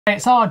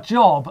It's our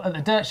job at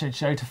the Dirt Shed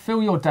Show to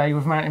fill your day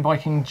with mountain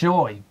biking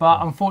joy,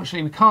 but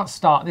unfortunately we can't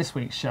start this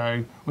week's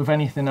show with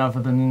anything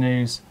other than the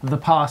news of the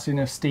passing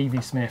of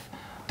Stevie Smith,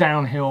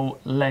 downhill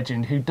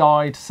legend, who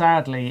died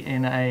sadly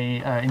in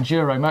a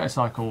Enduro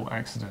motorcycle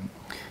accident.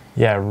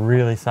 Yeah,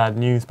 really sad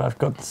news, but I've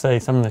got to say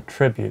some of the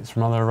tributes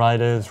from other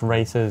riders,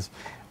 racers,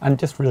 and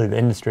just really the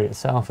industry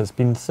itself has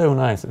been so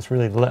nice. It's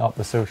really lit up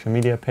the social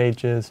media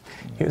pages.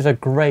 He was a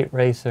great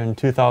racer in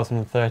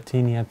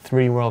 2013. He had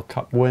 3 World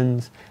Cup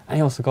wins, and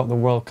he also got the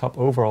World Cup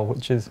overall,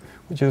 which is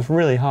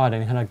really hard,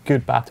 and he had a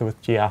good battle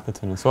with G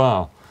Atherton as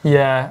well.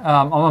 Yeah,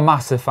 I'm a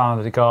massive fan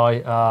of the guy.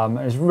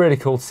 It was really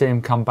cool to see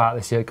him come back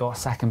this year.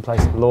 Got a 2nd place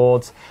at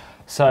Lords.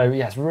 So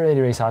yeah, it's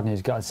really sad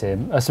news. Got to see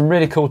him. Some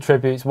really cool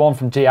tributes. One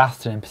from G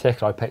Atherton in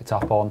particular I picked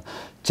up on.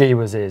 G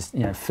was his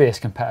fierce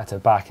competitor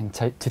back in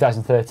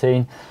 2013.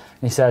 And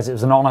he says it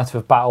was an honour to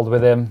have battled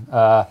with him.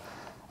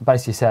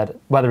 Basically said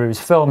whether he was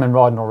filming,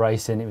 riding or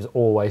racing, it was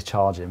always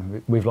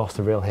charging. We've lost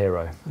a real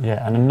hero.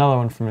 Yeah, and another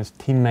one from his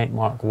teammate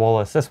Mark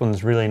Wallace. This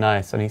one's really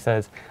nice, and he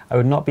says, "I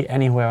would not be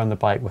anywhere on the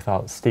bike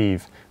without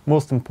Steve.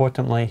 Most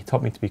importantly, he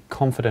taught me to be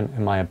confident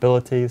in my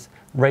abilities,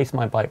 race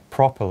my bike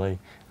properly,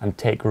 and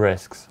take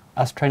risks.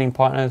 As training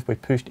partners, we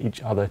pushed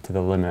each other to the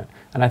limit."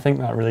 And I think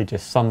that really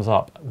just sums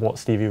up what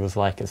Stevie was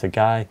like as a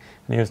guy.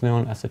 And he was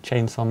known as a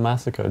chainsaw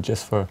massacre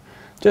just for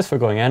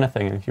going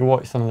anything. And if you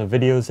watch some of the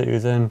videos that he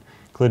was in,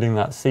 including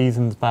that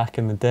Seasons back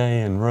in the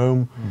day in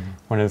Rome,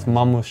 when his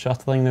mum was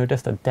shuttling, they were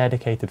just a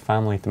dedicated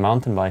family to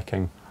mountain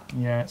biking.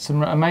 Yeah,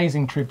 some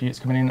amazing tributes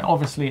coming in.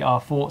 Obviously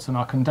our thoughts and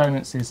our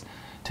condolences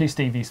to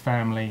Stevie's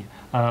family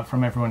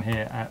from everyone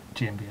here at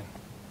GMBN.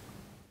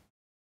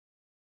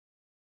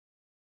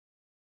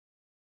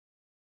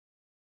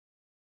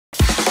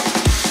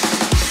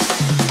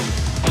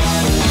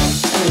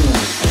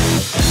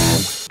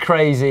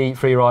 Crazy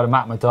free rider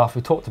Matt Macduff.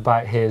 We talked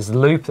about his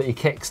loop that he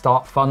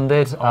kickstart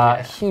funded,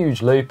 a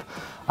huge loop,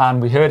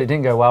 and we heard it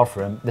didn't go well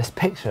for him. This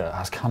picture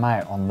has come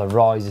out on the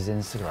Rise's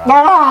Instagram.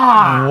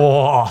 Ah!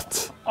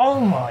 What? Oh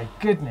my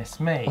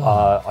goodness me.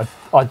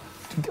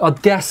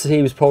 I'd guess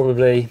he was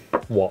probably,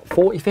 what,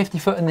 40, 50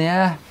 foot in the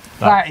air?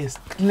 That is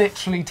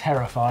literally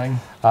terrifying.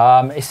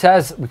 It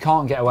says we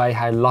can't get away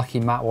how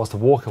lucky Matt was to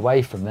walk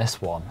away from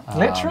this one.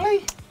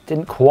 Literally?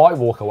 Didn't quite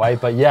walk away,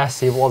 but yes,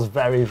 he was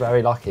very,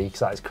 very lucky,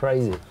 because that is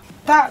crazy.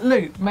 That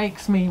loop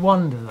makes me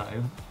wonder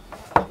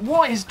though,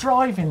 what is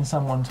driving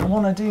someone to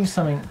want to do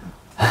something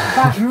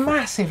that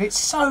massive? It's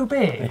so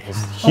big.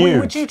 It's huge. I mean,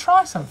 would you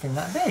try something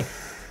that big?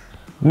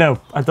 No,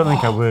 I don't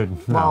think I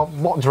would. No. Well,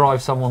 what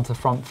drives someone to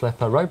front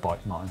flip a road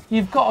bike, mine?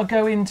 You've got to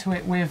go into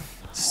it with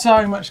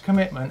so much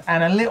commitment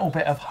and a little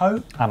bit of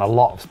hope. And a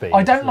lot of speed.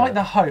 I don't like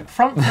the hope.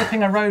 Front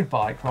flipping a road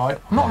bike, right?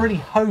 I'm not really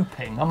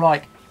hoping. I'm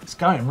like, it's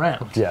going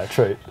round. Yeah,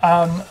 true.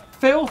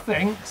 Phil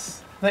thinks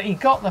that he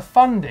got the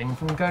funding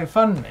from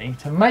GoFundMe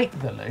to make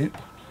the loop,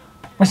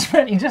 which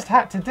meant he just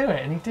had to do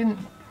it and he didn't.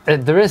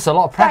 There is a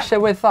lot of pressure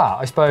with that.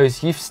 I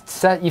suppose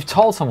you've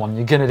told someone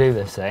you're going to do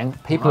this thing.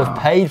 People have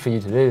paid for you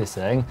to do this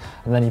thing,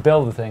 and then you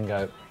build the thing and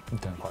go, I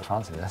don't quite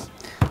fancy this.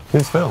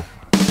 Who's Phil?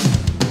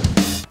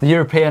 The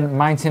European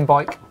mountain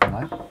bike,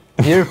 no.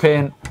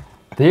 The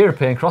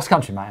European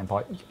cross-country mountain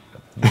bike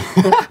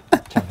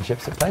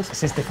championships took place.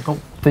 This is difficult.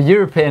 The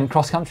European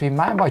cross-country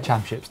mountain bike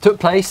championships took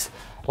place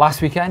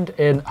last weekend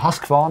in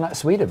Husqvarna,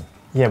 Sweden.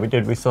 Yeah, we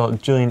did. We saw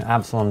Julian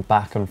Absalon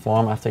back on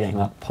form after getting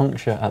that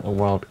puncture at the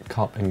World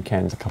Cup in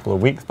Cairns a couple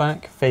of weeks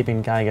back.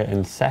 Fabian Geiger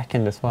in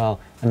 2nd as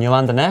well. And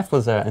Jolanda Neff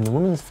was there in the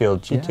women's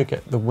field. She took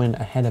the win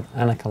ahead of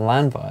Annika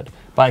Landvad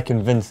by a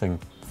convincing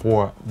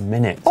 4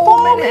 minutes.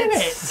 4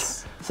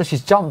 minutes? So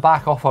she's jumped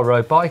back off her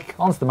road bike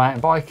onto the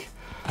mountain bike.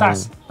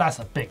 That's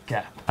a big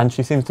gap. And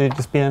she seems to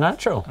just be a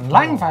natural. And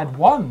Langvad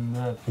won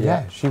the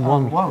she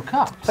won World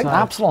Cup. I think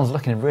Absalon's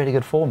looking in really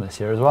good form this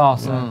year as well,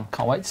 so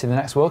can't wait to see the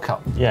next World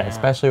Cup. Yeah,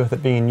 especially with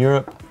it being in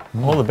Europe.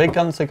 All the big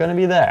guns are going to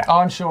be there.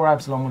 I'm sure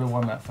Absalon would have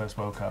won that first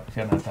World Cup if he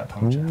hadn't had that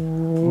puncture.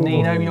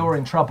 Nino, you're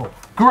in trouble.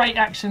 Great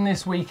action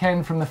this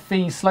weekend from the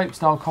FIS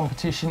slopestyle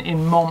competition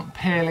in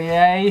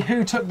Montpellier.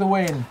 Who took the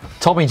win?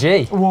 Tommy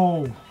G.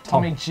 Whoa.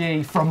 Tommy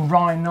G from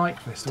Ryan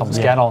Nyquist. Tom's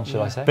get on,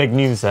 should I say? Big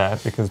news there,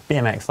 because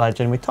BMX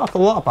legend, we talk a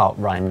lot about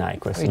Ryan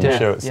Nyquist in the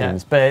show, it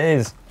seems, but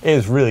it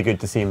is really good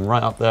to see him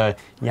right up there.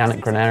 Yannick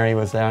Graneri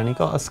was there, and he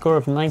got a score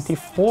of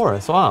 94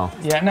 as well.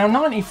 Yeah, now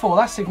 94,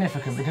 that's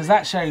significant, because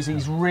that shows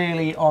he's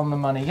really on the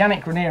money.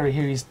 Yannick Graneri,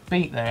 who he's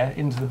beat there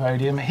into the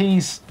podium,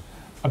 he's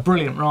a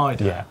brilliant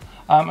rider. Yeah.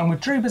 And with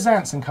Drew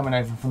Bezanson coming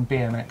over from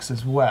BMX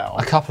as well.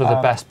 A couple of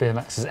the best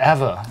BMXs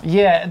ever.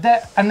 Yeah,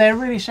 they're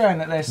really showing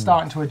that they're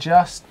starting to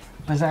adjust.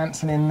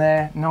 Bezanson in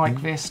there,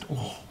 Nyquist.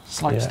 Oh,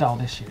 slopestyle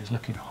this year is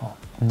looking hot.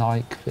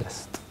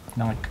 Nyquist.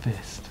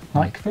 FIS,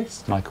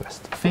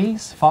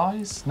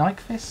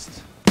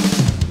 Nyquist.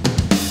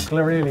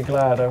 Really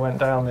glad I went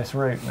down this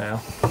route now.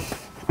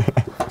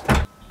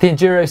 The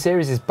Enduro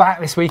series is back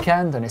this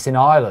weekend and it's in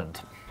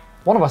Ireland.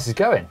 One of us is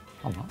going.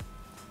 I'm not.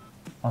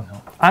 I'm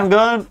not. I'm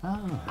going.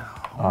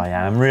 Oh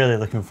yeah, I'm really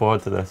looking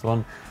forward to this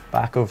one.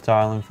 back over to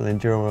Ireland for the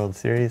Enduro World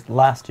Series.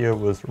 Last year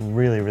was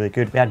really, really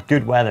good. We had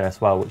good weather as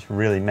well, which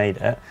really made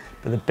it.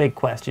 But the big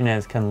question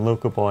is, can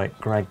local boy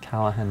Greg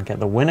Callahan get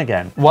the win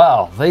again?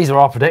 Well, these are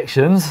our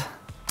predictions.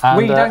 And,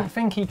 we don't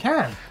think he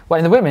can. Well,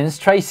 in the women's,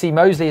 Tracy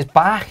Mosley is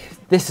back.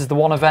 This is the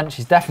one event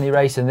she's definitely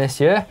racing this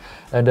year.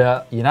 And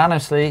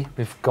unanimously,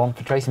 we've gone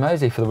for Tracy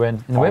Mosley for the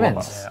win in the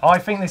women's. Yeah, I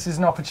think this is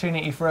an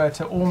opportunity for her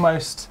to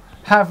almost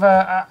have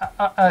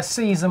a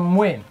season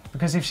win.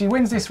 Because if she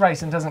wins this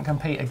race and doesn't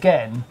compete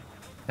again,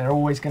 they're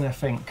always going to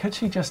think, could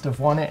she just have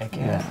won it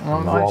again?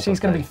 Yeah, she's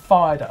going to be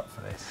fired up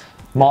for this.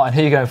 Martin,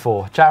 who are you going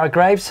for? Jared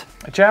Graves?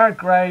 Jared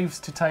Graves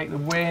to take the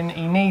win.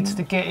 He needs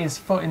to get his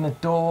foot in the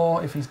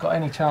door if he's got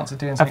any chance of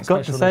doing something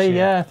special. I've got to say,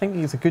 yeah, I think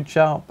he's a good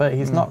shout, but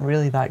he's not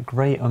really that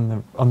great on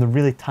the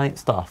really tight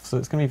stuff. So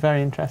it's going to be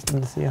very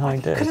interesting to see how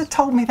he does. You could have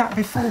told me that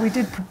before we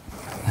did.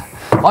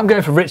 I'm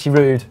going for Richie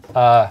Rude.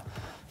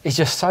 He's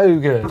just so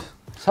good.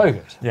 So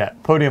good. Yeah,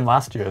 podium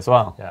last year as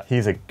well. Yeah.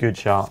 He's a good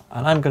shot.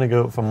 And I'm going to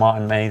go for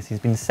Martin Mays. He's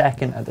been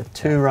second at the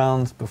 2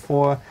 rounds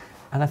before.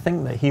 And I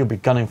think that he'll be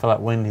gunning for that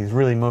win. He's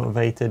really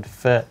motivated,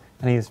 fit,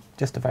 and he's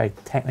just a very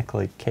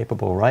technically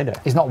capable rider.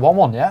 He's not won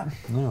one yet.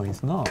 No,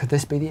 he's not. Could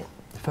this be the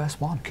first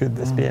one? Could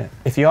this be it?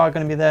 If you are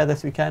going to be there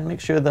this weekend, make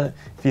sure that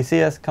if you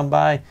see us, come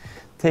by,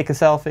 take a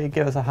selfie,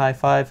 give us a high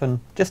five, and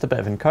just a bit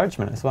of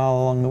encouragement as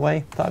well along the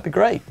way. That'd be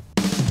great.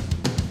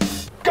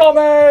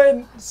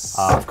 Comments!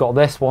 I've got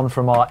this one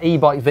from our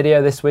e-bike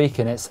video this week,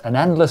 and it's An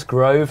Endless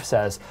Grove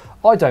says,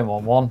 I don't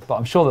want one, but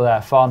I'm sure that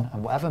they're fun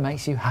and whatever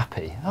makes you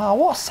happy. Oh,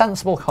 what a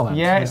sensible comment.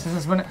 Yeah, it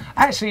says when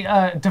actually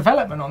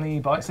development on the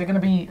e-bikes, they're going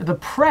to be, the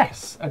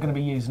press are going to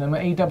be using them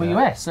at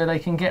EWS so they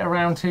can get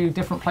around to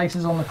different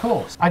places on the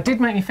course. I did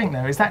make me think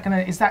though, is that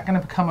going to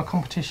become a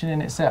competition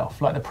in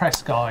itself? Like the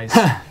press guys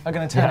are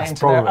going to turn it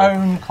into their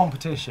own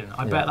competition.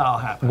 I bet that'll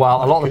happen.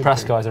 Well, a lot of the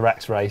press guys are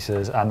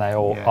ex-racers and they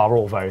all are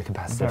all very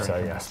competitive, so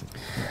yes.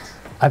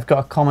 I've got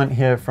a comment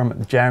here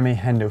from Jeremy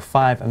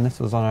Hendo5, and this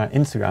was on our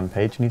Instagram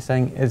page, and he's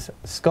saying, is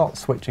Scott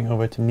switching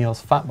over to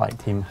Neil's fat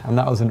bike team? And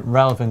that was in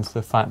relevance to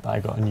the fact that I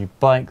got a new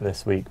bike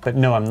this week. But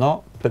no, I'm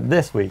not. But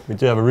this week, we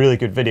do have a really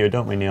good video,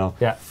 don't we, Neil?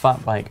 Yeah.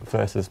 Fat bike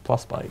versus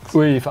plus bikes.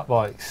 Wee fat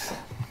bikes.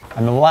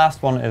 And the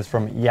last one is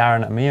from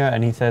Yaron Amir,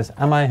 and he says,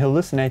 am I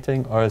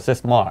hallucinating or is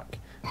this Mark?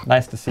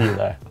 Nice to see you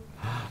there.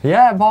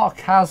 Yeah, Mark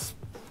has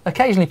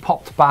occasionally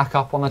popped back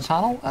up on the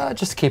channel,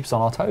 just to keep us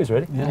on our toes,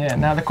 really. Yeah.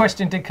 Now the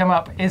question did come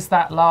up: is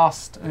that the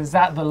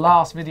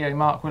last video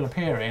Mark will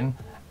appear in?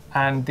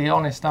 And the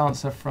honest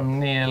answer from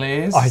Neil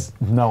is, I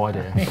have no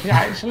idea. He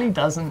actually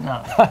doesn't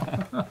know.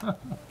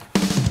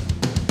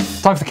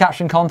 Time for the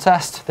caption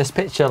contest. This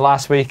picture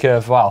last week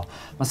of, well,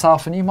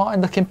 myself and you,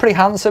 Martin, looking pretty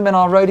handsome in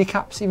our roadie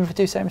caps, even if I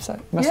do say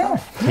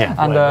myself. Yeah.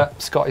 And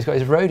Scott, he's got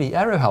his roadie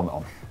aero helmet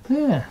on.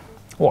 Yeah.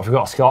 What have we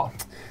got,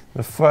 Scott?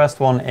 The first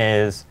one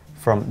is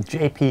from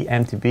JP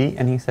MTB,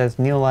 and he says,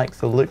 Neil likes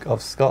the look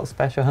of Scott's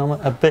special helmet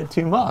a bit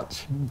too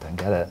much. Don't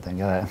get it, don't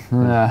get it.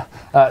 Yeah.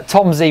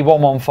 Tom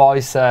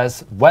Z115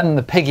 says, when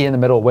the piggy in the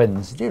middle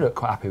wins. You look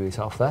quite happy with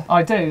yourself there.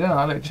 I do, don't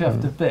I? I look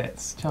chuffed to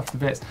bits, chuffed to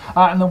bits.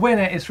 And the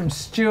winner is from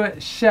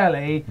Stuart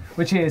Shelley,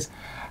 which is,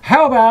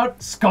 how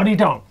about Scotty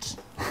Don't?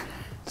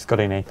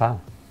 Scotty Napal.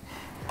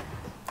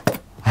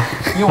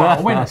 You are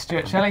a winner,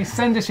 Stuart Shelley.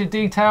 Send us your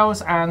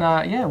details and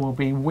yeah, we'll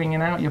be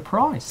winging out your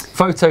prize.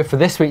 Photo for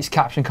this week's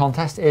caption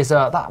contest is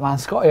that man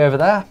Scotty over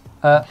there,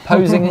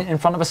 posing in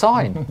front of a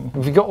sign.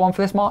 Have you got one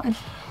for this, Martin?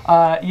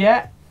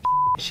 Yeah,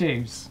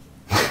 shoes.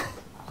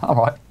 All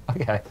right,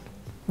 okay.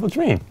 What do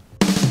you mean?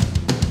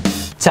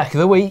 Tech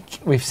of the week,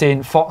 we've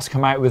seen Fox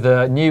come out with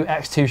a new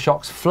X2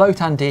 Shocks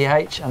Float and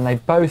DH, and they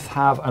both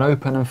have an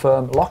open and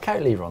firm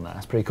lockout lever on there.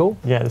 That's pretty cool.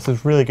 Yeah, this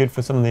is really good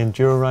for some of the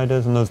enduro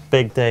riders and those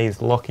big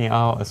days locking it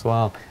out as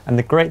well. And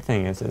the great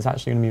thing is it's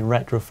actually going to be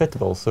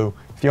retrofittable. So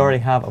if you already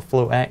have a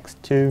Float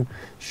X2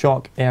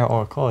 Shock, Air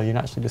or Coil, you can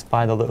actually just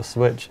buy the little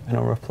switch and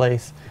it'll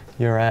replace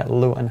your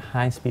low and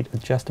high speed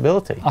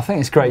adjustability. I think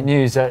it's great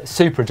news.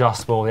 Super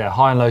adjustable, yeah,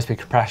 high and low speed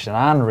compression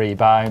and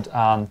rebound,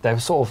 and they were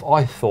sort of,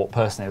 I thought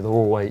personally, they were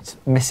always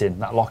missing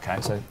that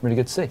lockout, so really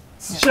good to see.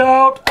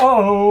 Shout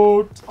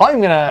out! I'm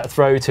going to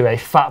throw to a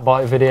fat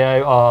bike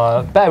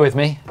video. Bear with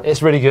me,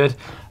 it's really good.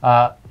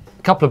 A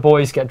couple of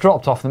boys get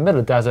dropped off in the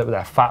middle of the desert with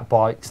their fat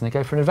bikes and they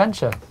go for an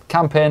adventure.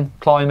 Camp in,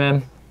 climb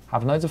in,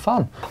 have loads of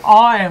fun.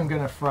 I am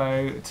going to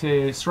throw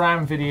to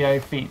SRAM video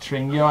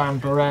featuring Johan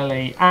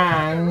Borelli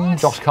and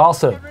Josh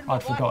Carson.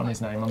 I'd forgotten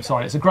his name, I'm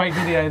sorry. It's a great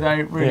video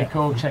though, really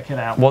cool, check it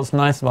out. What's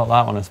nice about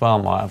that one as well,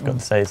 Mark, I've got to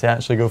say, is they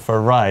actually go for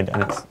a ride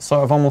and it's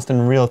sort of almost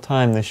in real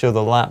time. They show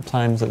the lap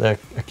times that they're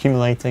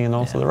accumulating and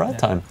also the ride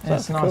time. So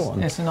that's a nice, cool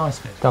one. It's a nice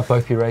video. They'll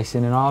both be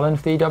racing in Ireland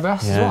for the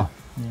EWS as well.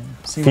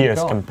 See what we Fierce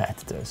got.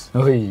 competitors.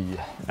 Oy. No,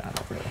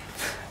 not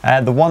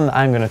really. The one that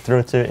I'm going to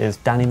throw to is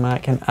Danny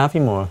Mack in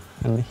Aviemore,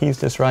 and he's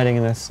just riding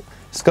in this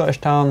Scottish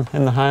town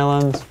in the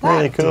Highlands.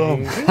 Really cool.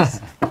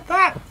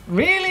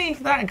 Really?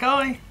 That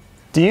guy?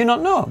 Do you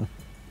not know him?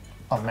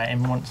 I've met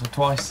him once or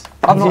twice.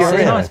 I've not He's seen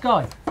a him. nice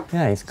guy.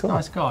 Yeah, he's cool.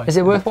 Nice guy. Is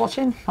it worth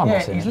watching? I've yeah,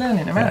 not seen he's it.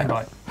 learning a mountain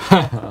bike.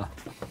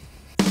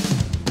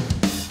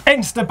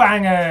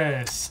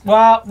 Instabangerz!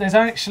 Well, there's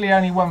actually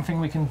only one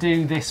thing we can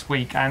do this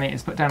week, and it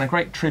is put down a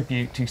great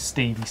tribute to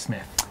Stevie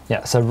Smith.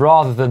 Yeah, so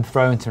rather than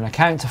throw into an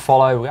account to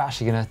follow, we're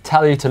actually going to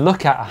tell you to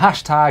look at a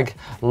hashtag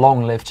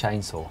Long Live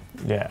Chainsaw.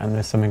 Yeah, and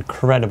there's some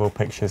incredible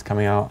pictures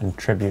coming out and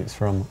tributes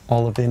from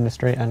all of the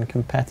industry and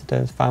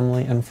competitors,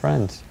 family and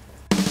friends.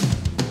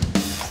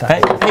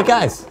 Hey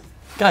guys,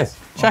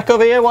 check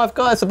over here what I've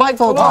got. It's a bike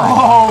vault time.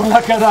 Oh,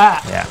 look at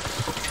that! Yeah.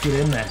 Get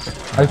in there.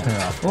 Open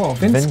it up. Oh,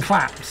 Vince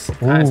Claps.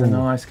 That is a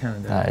nice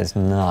candidate. That is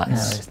nice. Yeah,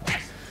 that is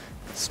nice.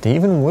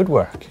 Stephen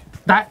Woodwork.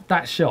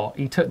 That shot,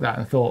 he took that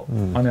and thought,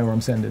 I know where I'm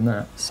sending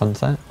that.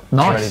 Sunset.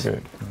 Nice. Very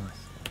good.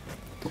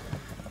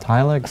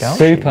 Tyler Gauchi.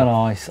 Super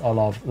nice. I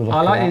love the look I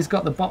of like that. he's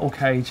got the bottle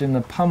cage and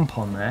the pump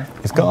on there.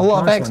 He's got a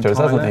lot of nice extras,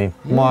 one, hasn't he?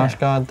 Tyler. Marsh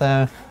guard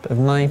there, bit of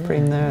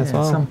neoprene there as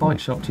well. Some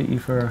bike shop took you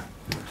for a...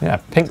 Yeah,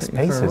 pink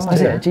Take you for a spaces. ride. Is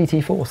too. it a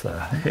GT Force there?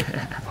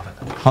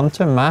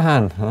 Hunter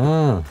Mahan.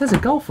 Ah. There's a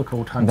golfer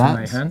called Hunter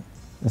That's- Mahan.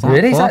 Is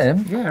Really? Is plus? that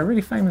him? Yeah, a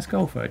really famous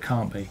golfer. It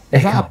can't be.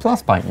 Is that a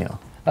plus bike, Neil?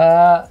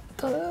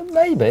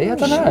 Maybe. I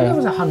don't There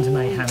was know. a Hunter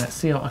Mahan at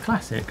Sea Otter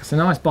Classic. It's a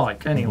nice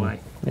bike, anyway.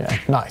 Yeah,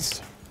 nice.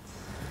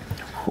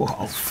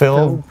 Whoa,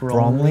 Phil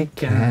Bromley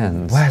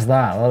Cairns. Where's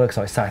that? That looks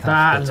like South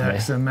That Africa to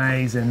looks me.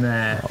 amazing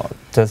there. Oh,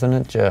 doesn't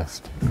it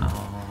just?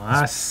 Oh,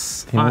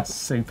 that's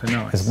super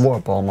His nice. water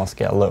ball must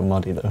get a little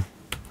muddy though.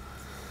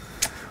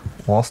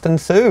 Austin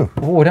Sue.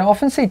 Oh, we don't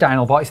often see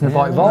downhill bikes in the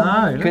bike vault.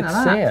 no, look Good at to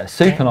see that. it.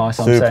 Super nice,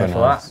 I'm saying, for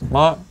that.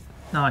 Mark.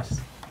 Nice.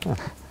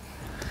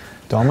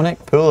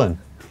 Dominic Poulin.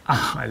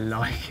 Oh, I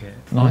like it.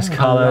 Nice I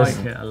colours.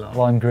 like it a lot.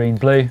 Lime green,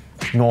 blue.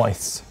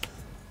 Nice.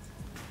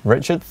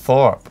 Richard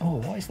Thorpe. Oh,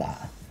 what is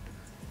that?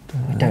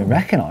 I don't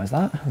recognise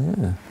that.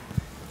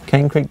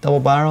 Cane Creek double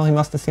barrel. He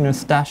must have seen a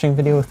stashing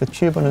video with the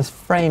tube on his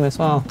frame as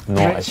well.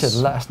 Nice. Richard,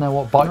 let us know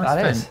what bike Nice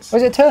that is. fence. Oh,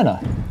 is it Turner?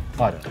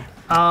 I don't know.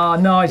 Ah,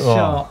 nice Oh.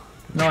 shot.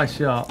 Nice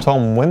shot.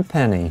 Tom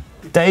Wimpenny.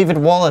 David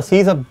Wallace.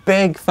 He's a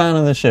big fan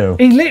of the show.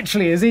 He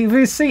literally is. With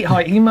his seat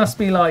height, he must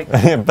be like.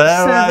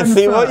 Better 7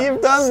 see what foot.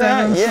 you've done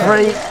 7 there.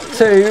 foot. Yeah.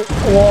 3, 2,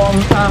 1,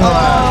 and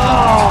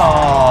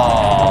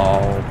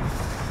Oh.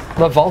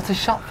 the vault is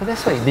shut for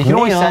this week. You can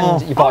always Neil.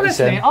 send your bikes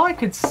Honestly, in.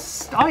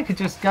 I could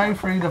just go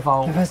through the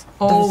vault There's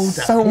all day.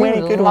 so many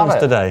good Love ones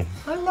it. today.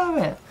 I love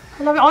it.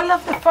 I love it. I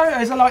love the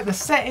photos. I like the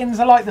settings.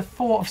 I like the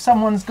thought of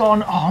someone's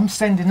gone. Oh, I'm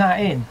sending that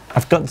in.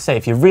 I've got to say,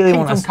 if you really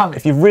Kingdom want Come. a,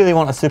 if you really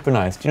want a super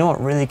nice, do you know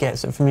what really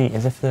gets it for me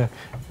is if they're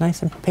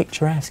nice and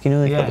picturesque. You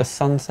know, they've Yeah. got the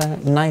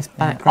sunset, nice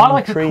background, I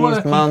like a trees,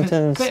 quirky,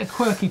 mountains. bit of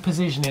quirky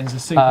positioning is a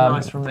super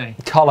nice from me.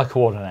 Colour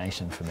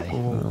coordination for me.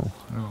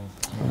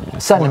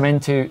 Send them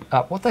into,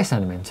 what do they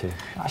send them into?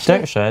 Actually,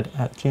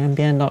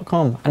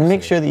 Dirtshed@gmbn.com, and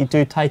make sure that you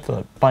do title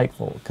it Bike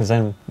Vault, because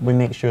then we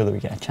make sure that we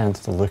get a chance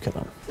to look at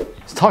them.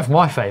 it's time for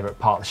my favourite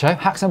part of the show,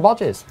 hacks and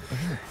bodges.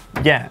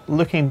 Yeah,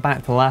 looking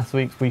back to last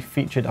week, we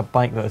featured a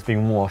bike that was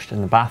being washed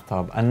in the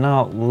bathtub, and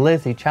now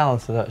Lizzie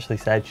Chalice has actually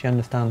said she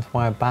understands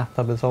why a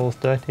bathtub is always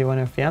dirty when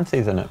her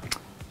fiance's in it.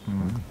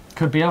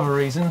 Could be other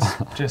reasons,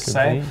 just Could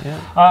saying. be,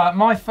 yeah.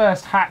 My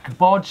first hack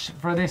bodge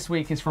for this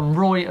week is from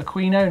Roy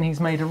Aquino, and he's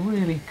made a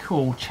really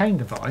cool chain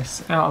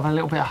device out of a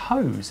little bit of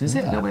hose. Is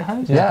it a little bit of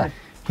hose? Yeah.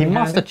 He Pretty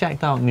must handy. have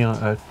checked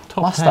out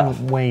top Must 10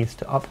 have. ways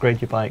to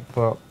upgrade your bike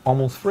for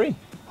almost free.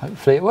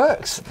 Hopefully it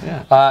works.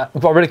 Yeah.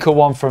 We've got a really cool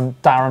one from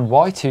Darren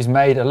White, who's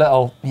made a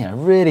little,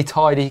 really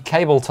tidy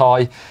cable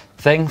tie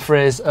thing for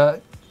his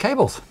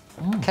cables.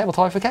 Cable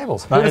tie for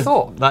cables. Who would have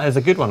thought? That is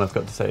a good one, I've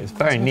got to say. It's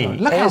very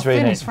neat. Look It how is really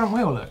thin neat. his front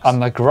wheel looks. And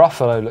the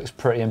Gruffalo looks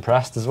pretty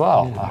impressed as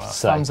well, I have to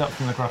say. Thumbs up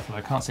from the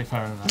Gruffalo. Can't see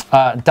fairer than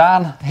that.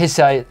 Dan, he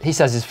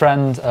says his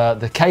friend,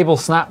 the cable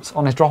snapped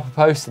on his dropper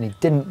post and he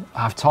didn't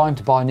have time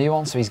to buy a new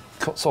one, so he's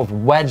got, sort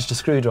of wedged a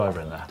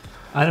screwdriver in there.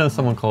 I know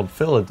someone called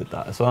Phil who did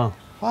that as well.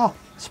 Well,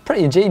 it's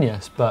pretty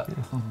ingenious, but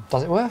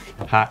does it work?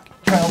 Hack.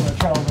 Trail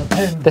the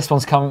pin. This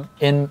one's come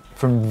in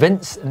from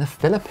Vince in the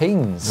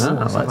Philippines.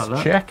 let's have a Let's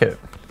look. check it.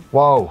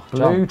 Whoa,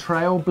 Blue jump.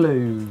 Trail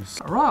Blues.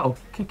 Right, I'll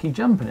kick you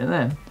jumping it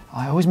then.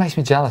 It always makes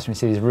me jealous when you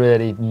see these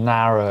really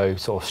narrow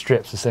sort of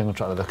strips of single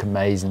track that look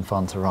amazing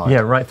fun to ride.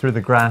 Yeah, right through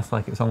the grass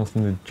like it's almost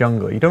in the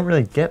jungle. You don't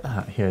really get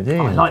that here, do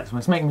you? I like this one.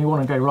 It's making me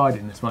want to go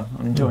riding this one.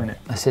 I'm enjoying it.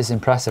 This is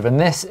impressive. And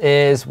this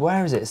is,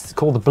 where is it? It's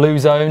called the Blue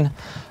Zone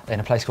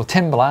in a place called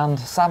Timberland,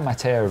 San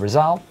Mateo,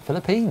 Rizal,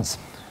 Philippines.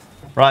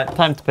 Right,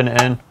 time to pin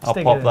it in. I'll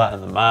Stick it pop in. that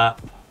in the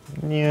map.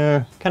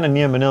 Kind of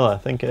near Manila, I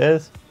think it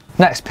is.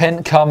 Next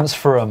pin comes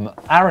from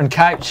Aaron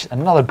Couch,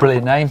 another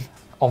brilliant name,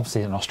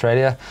 obviously in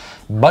Australia.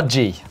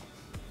 Mudgee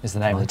is the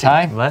name of the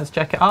town, Let's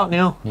check it out,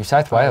 Neil. New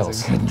South Wales.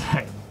 That's a good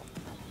name.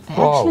 It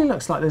Whoa. actually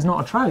looks like there's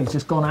not a trail. He's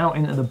just gone out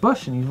into the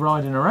bush and he's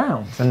riding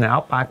around. It's in the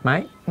outback,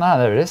 mate. No,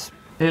 there it is.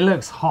 It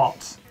looks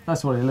hot.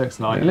 That's what it looks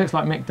like. It looks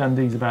like Mick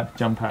Dundee's about to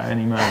jump out at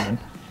any moment.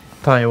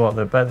 Tell you what,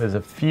 I bet there's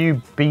a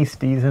few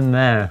beasties in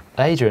there.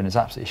 Adrian is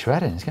absolutely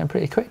shredding. He's going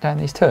pretty quick down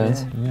these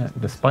turns. Yeah,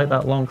 despite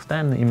that long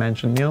stem that you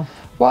mentioned, Neil.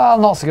 Well,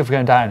 not so good for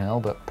going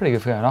downhill, but pretty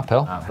good for going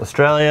uphill.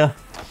 Australia,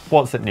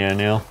 what's it near,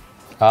 Neil?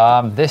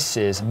 This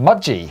is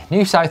Mudgee,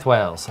 New South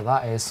Wales. So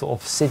that is sort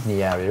of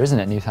Sydney area, isn't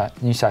it?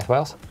 New South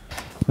Wales.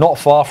 Not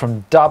far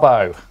from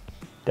Dubbo.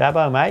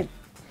 Dabo, mate.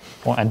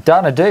 What, and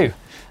Danadoo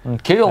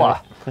and Keeler.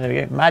 There we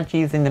go.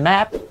 Madgy's in the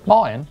map.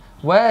 Martin,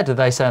 where do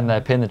they send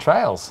their pin the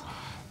trails?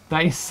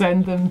 They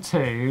send them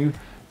to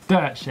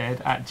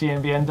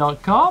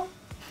dirtshed@gmbn.com.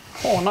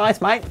 Oh,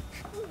 nice, mate.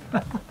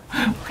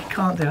 We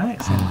can't do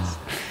accents.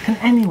 Can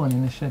anyone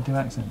in this shed do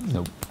accents?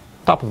 Nope.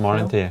 Top of the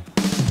morning to you.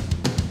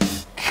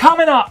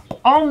 Coming up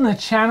on the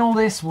channel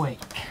this week.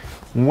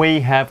 We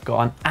have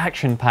got an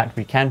action-packed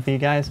weekend for you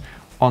guys.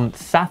 On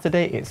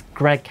Saturday, it's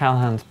Greg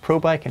Callahan's Pro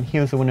Bike, and he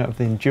was the winner of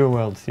the Enduro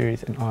World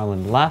Series in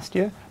Ireland last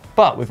year.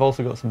 But we've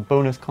also got some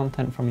bonus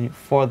content from you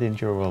for the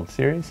Enduro World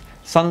Series.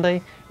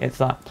 Sunday, it's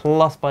that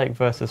plus bike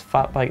versus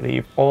fat bike that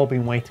you've all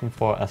been waiting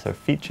for as our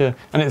feature.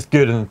 And it's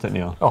good, isn't it,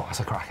 Neil? Oh, it's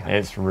a cracker.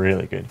 It's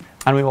really good.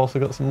 And we've also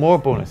got some more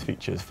bonus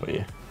features for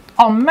you.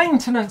 On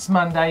Maintenance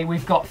Monday,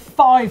 we've got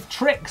 5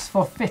 tricks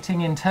for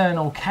fitting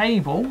internal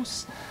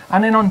cables.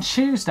 And then on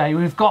Tuesday,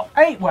 we've got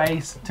 8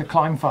 ways to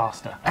climb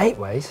faster. 8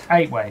 ways?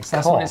 8 ways,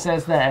 that's Cool. what it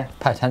says there.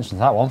 Pay attention to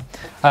that one.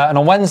 And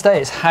on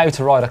Wednesday, it's how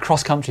to ride a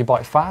cross-country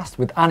bike fast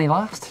with Annie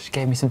last. She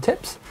gave me some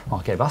tips. Well,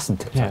 I gave us some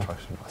tips. Yeah.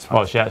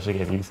 Well, she actually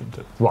gave you some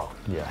tips. Well,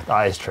 yeah,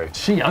 that is true.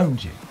 She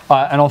owned you.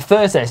 And on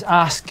Thursday, it's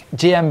Ask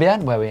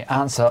GMBN, where we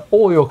answer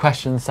all your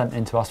questions sent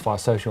in to us via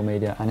social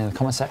media and in the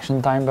comment section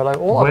down below.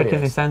 Where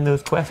can they send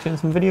those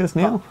questions and videos,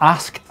 Neil?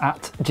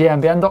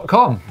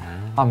 Ask@gmbn.com.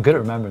 I'm good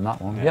at remembering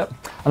that one. Yeah. Yep.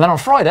 And then on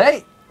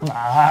Friday,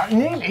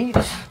 Nearly.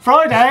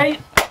 Friday,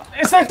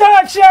 it's the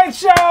Dirt Shed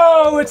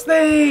Show! It's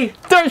the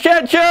Dirt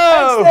Shed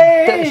Show!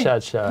 Dirt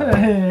Shed Show.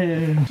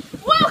 Welcome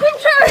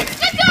to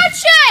the Dirt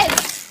Shed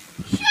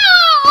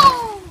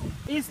Show!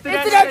 It's the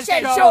Dirt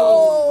Shed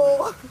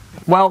Show!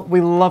 Well,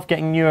 we love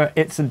getting your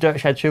It's a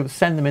Dirt Shed Show.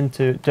 Send them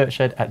into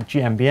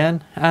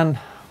dirtshed@gmbn. And,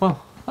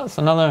 well, that's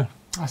another...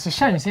 That's a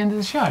shame, it's the end of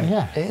the show.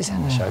 Yeah. It is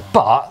in the show.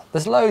 But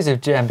there's loads of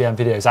GMBN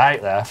videos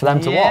out there for them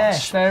to Yes,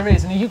 watch. there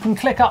is. And you can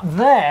click up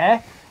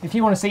there if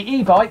you want to see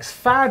e-bikes,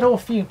 fad or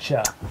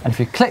future. And if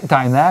you click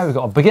down there, we've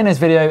got a beginner's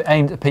video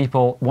aimed at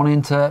people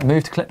wanting to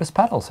move to clipless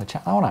pedals. So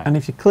check that one out. And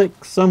if you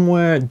click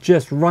somewhere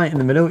just right in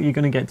the middle, you're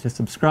going to get to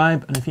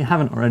subscribe. And if you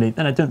haven't already,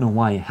 then I don't know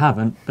why you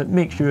haven't, but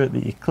make sure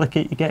that you click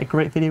it. You get a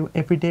great video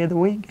every day of the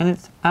week, and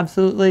it's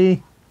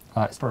absolutely...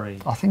 It's Free.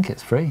 I think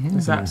it's free. Isn't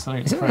It's it?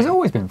 absolutely It's free.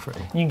 always been free.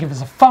 You can give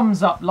us a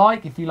thumbs up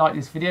like if you like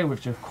this video,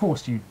 which of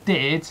course you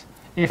did.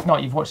 If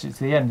not, you've watched it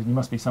to the end and you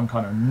must be some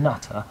kind of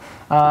nutter.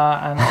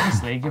 And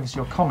obviously, give us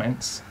your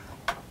comments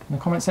in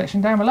the comment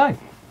section down below.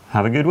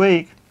 Have a good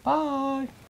week. Bye.